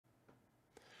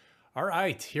All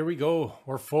right, here we go.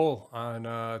 We're full on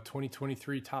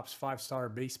 2023 Topps 5-Star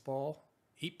Baseball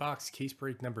 8-box case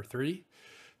break number 3.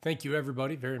 Thank you,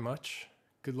 everybody, very much.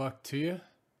 Good luck to you.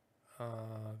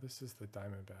 This is the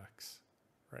Diamondbacks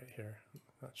right here. I'm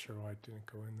not sure why it didn't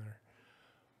go in there,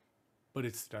 but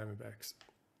it's the Diamondbacks.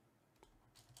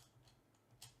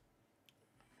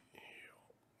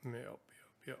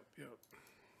 Yep.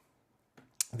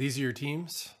 These are your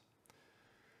teams.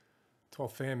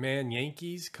 12 fan man,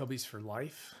 Yankees, Cubbies for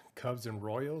life, Cubs and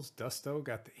Royals, Dusto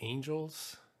got the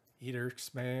Angels,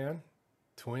 Eaterx man,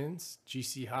 Twins,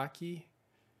 GC hockey,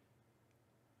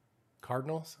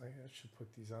 Cardinals. I should put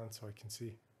these on so I can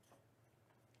see.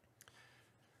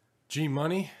 G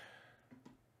Money,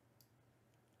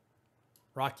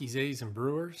 Rockies, A's and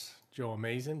Brewers, Joe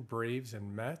Amazin, Braves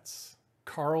and Mets,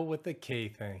 Carl with the K,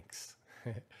 thanks.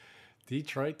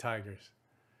 Detroit Tigers.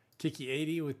 Kiki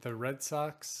 80 with the Red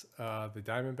Sox, the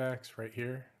Diamondbacks right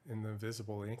here in the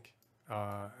visible ink,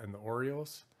 and the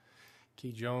Orioles.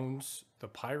 Key Jones, the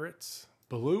Pirates.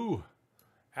 Blue,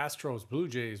 Astros, Blue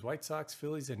Jays, White Sox,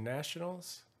 Phillies, and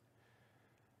Nationals.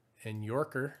 And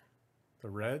Yorker, the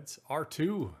Reds.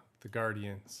 R2, the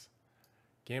Guardians.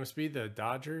 Gamsby, the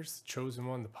Dodgers. Chosen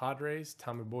One, the Padres.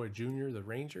 Tommy Boy Jr., the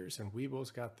Rangers. And Weebo's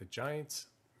got the Giants,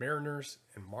 Mariners,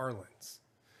 and Marlins.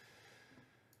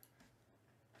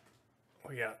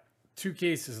 We got 2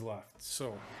 cases left,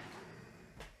 so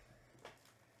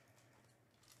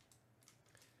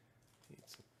need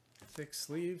some thick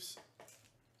sleeves,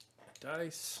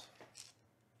 dice,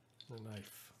 and a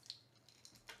knife.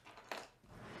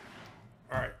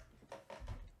 All right,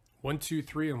 1, 2,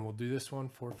 3, and we'll do this one.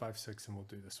 4, 5, 6, and we'll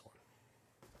do this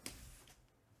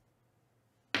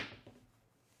one.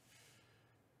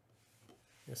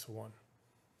 This one.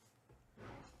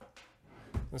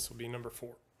 This will be number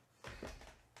 4.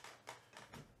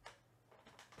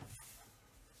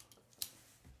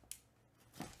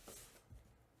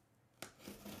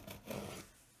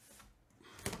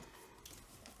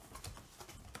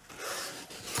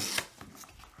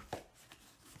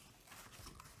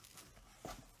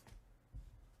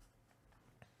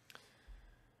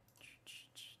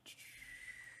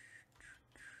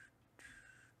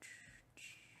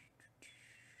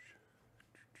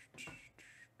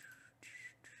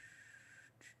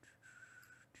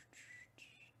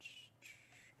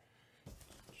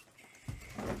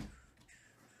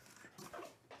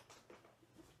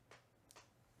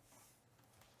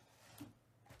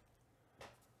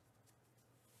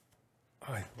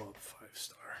 I love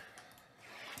 5-star.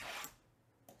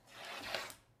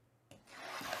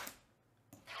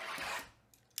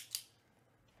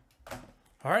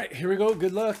 All right, here we go.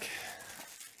 Good luck.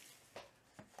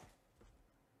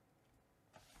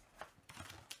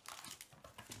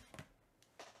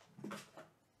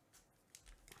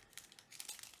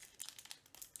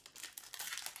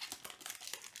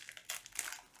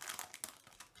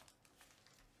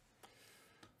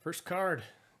 First card,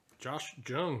 Josh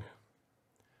Jung.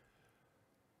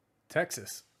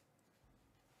 Texas.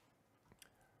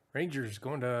 Rangers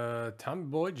going to Tommy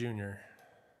Boy Jr.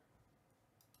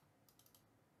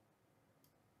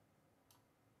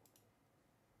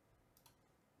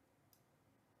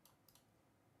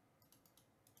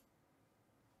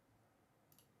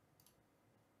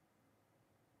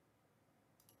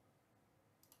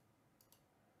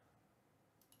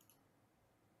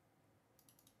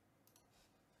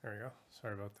 There we go.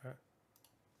 Sorry about that.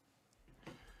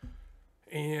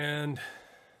 And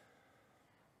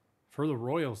for the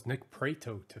Royals, Nick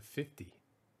Prato to 50.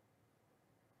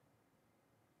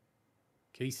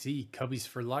 KC, Cubbies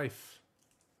for life.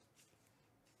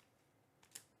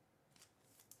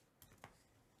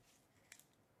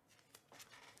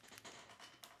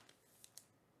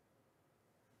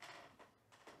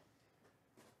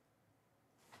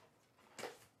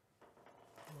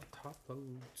 Top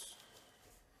loads.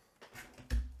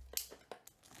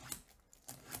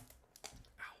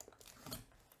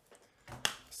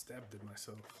 Stabbed it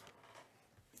myself.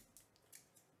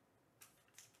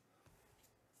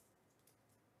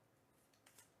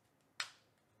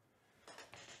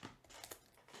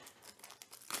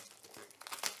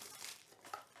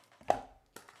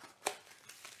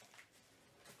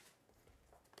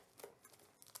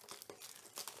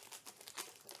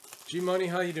 G Money,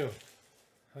 how you doing?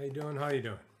 How you doing? How you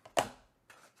doing?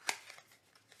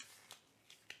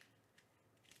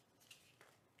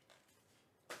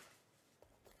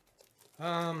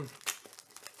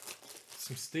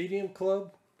 Some Stadium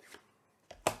Club,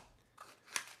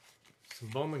 some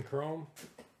Bowman Chrome,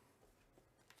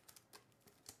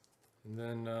 and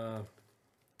then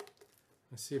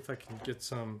let's see if I can get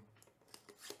some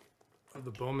of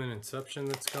the Bowman Inception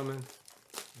that's coming.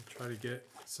 I'll try to get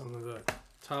some of the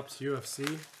Topps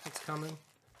UFC that's coming.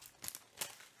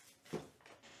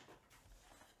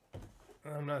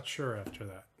 I'm not sure after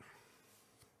that.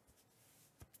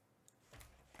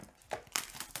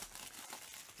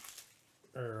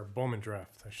 Or Bowman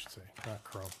Draft, I should say, not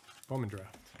Chrome. Bowman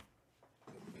Draft.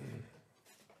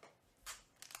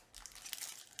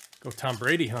 Go Tom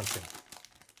Brady hunting.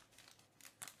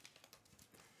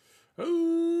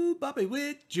 Oh, Bobby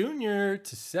Witt Jr.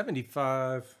 to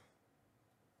 75.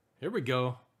 Here we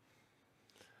go.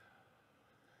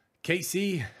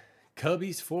 KC,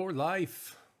 Cubbies for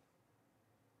life.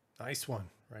 Nice one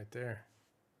right there.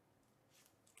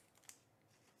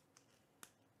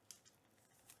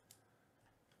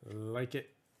 Like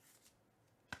it.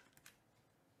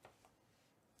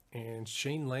 And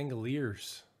Shane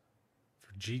Langoliers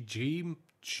for G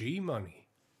money.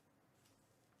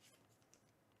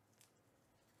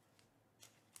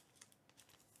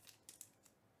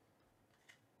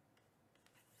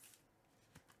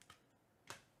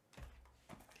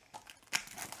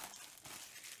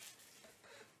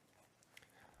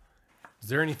 Is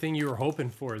there anything you were hoping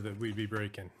for that we'd be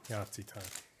breaking? Yahtzee time.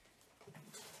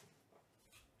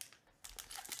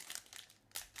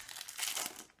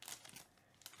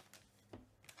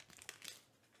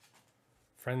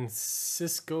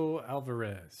 Francisco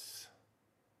Alvarez.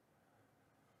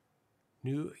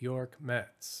 New York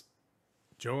Mets.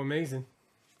 Joe Amazing.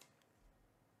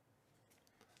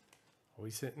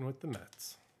 Always hitting with the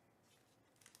Mets.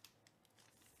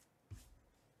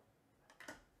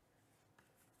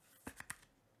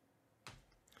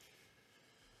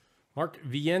 Mark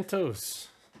Vientos.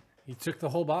 He took the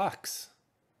whole box.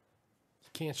 You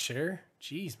can't share?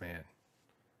 Jeez, man.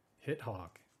 Hit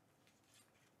hog.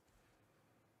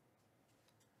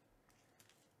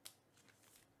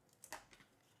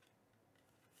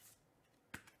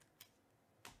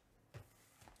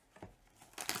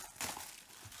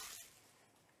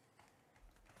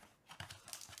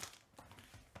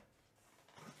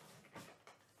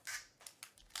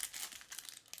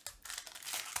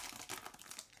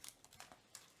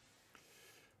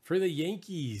 For the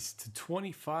Yankees, to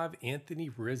 25, Anthony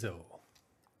Rizzo.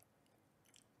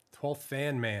 12th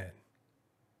Fan Man.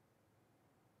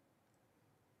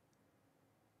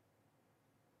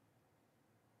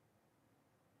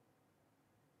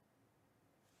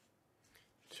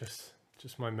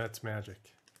 Just my Mets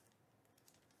magic.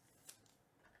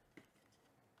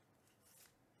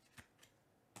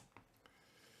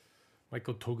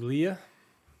 Michael Toglia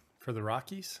for the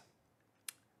Rockies.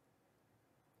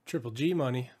 Triple G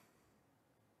money.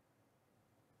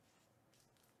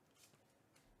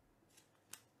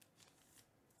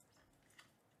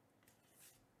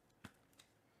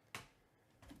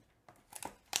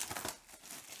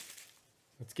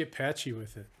 Let's get patchy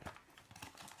with it.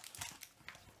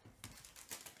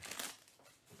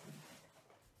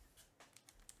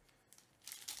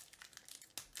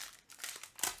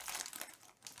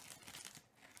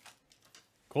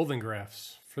 Golden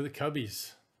Graphs for the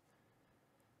Cubbies.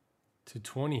 To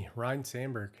 20, Ryan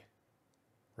Sandberg.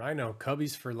 Rhino,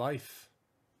 Cubbies for life.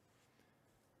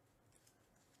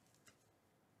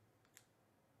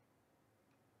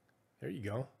 There you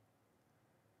go.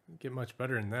 Get much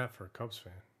better than that for a Cubs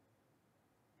fan.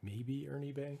 Maybe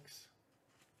Ernie Banks.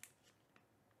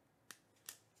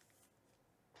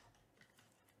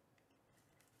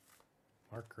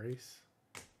 Mark Grace.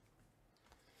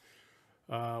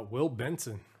 Will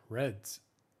Benson, Reds.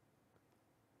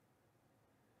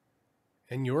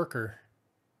 And Yorker.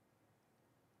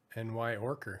 NY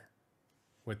Orker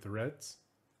with the Reds.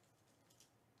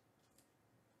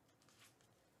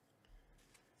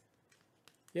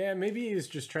 Yeah, maybe he was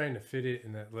just trying to fit it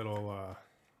in that little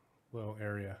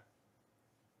area.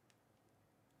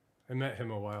 I met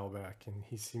him a while back, and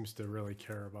he seems to really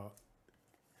care about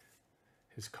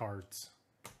his cards,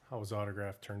 how his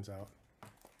autograph turns out.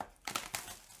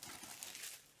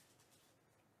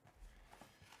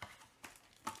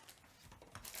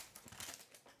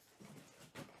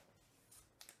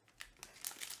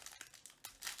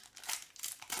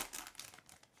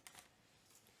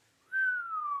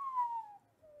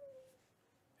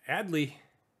 Adley,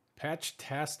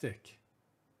 Patch-tastic.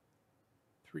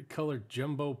 3-color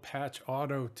jumbo patch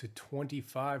auto to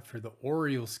 25 for the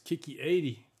Orioles. Kiki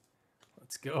 80.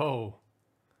 Let's go.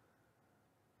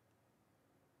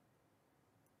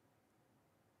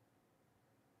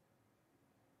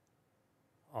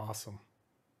 Awesome.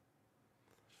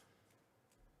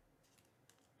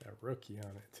 That rookie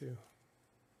on it too.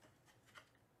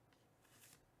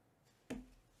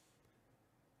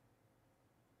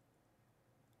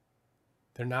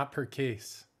 They're not per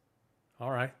case. All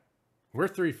right. We're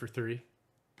 3 for 3.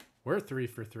 We're 3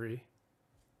 for 3.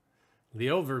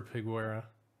 Leover Piguera.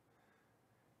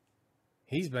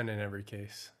 He's been in every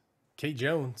case. K.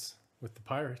 Jones with the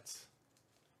Pirates.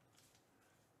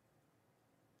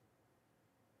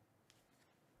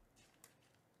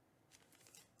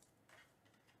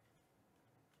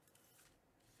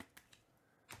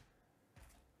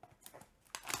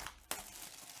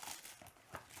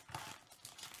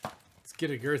 Let's get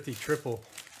a girthy triple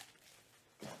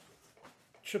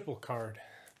card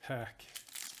pack.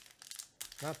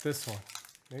 Not this one.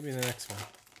 Maybe the next one.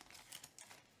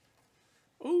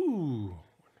 Ooh,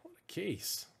 what a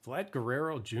case. Vlad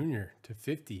Guerrero Jr.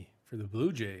 /50 for the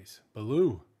Blue Jays.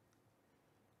 Blue.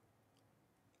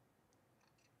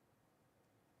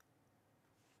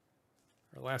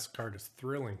 Our last card is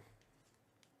thrilling.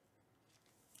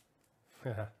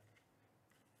 I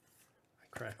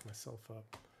cracked myself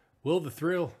up. Will the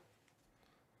Thrill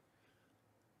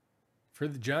for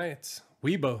the Giants.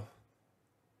 Weibo.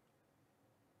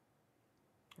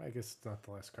 I guess it's not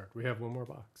the last card. We have one more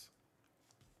box.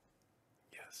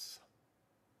 Yes.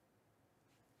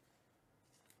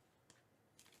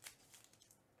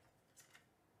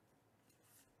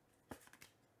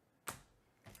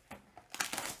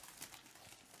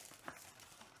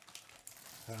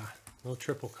 No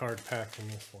triple card pack in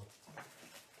this one.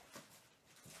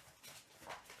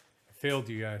 I failed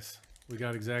you guys. We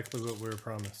got exactly what we were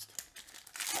promised.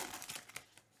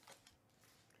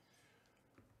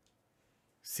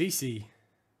 CC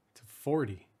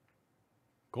 /40.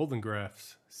 Golden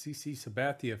Graphs. CC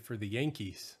Sabathia for the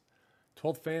Yankees.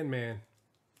 12th Fan Man.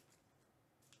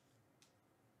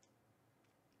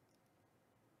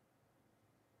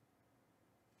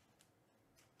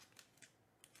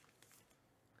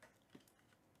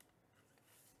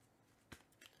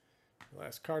 The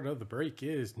last card of the break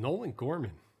is Nolan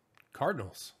Gorman.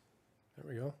 Cardinals. There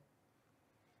we go.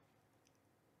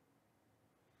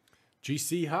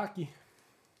 GC Hockey.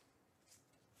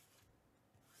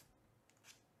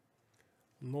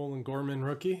 Nolan Gorman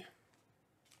rookie.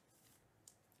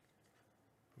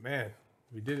 Man,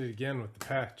 we did it again with the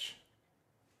patch.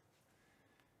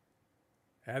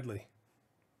 Adley.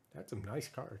 That's some nice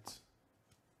cards.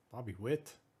 Bobby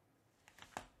Witt.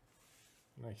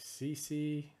 Nice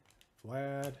CC.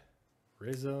 Vlad.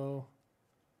 Rizzo.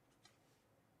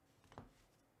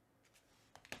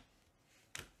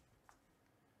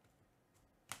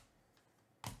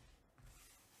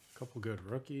 Couple good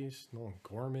rookies. Nolan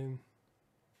Gorman.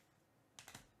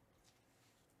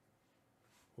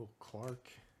 Will Clark.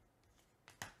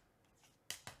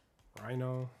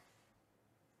 Rhino.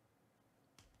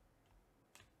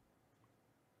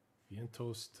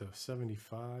 Vientos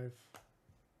 /75.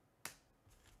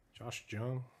 Josh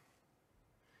Jung.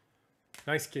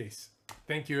 Nice case.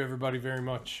 Thank you everybody very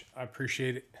much. I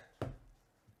appreciate it.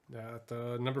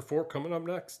 Number 4 coming up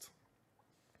next.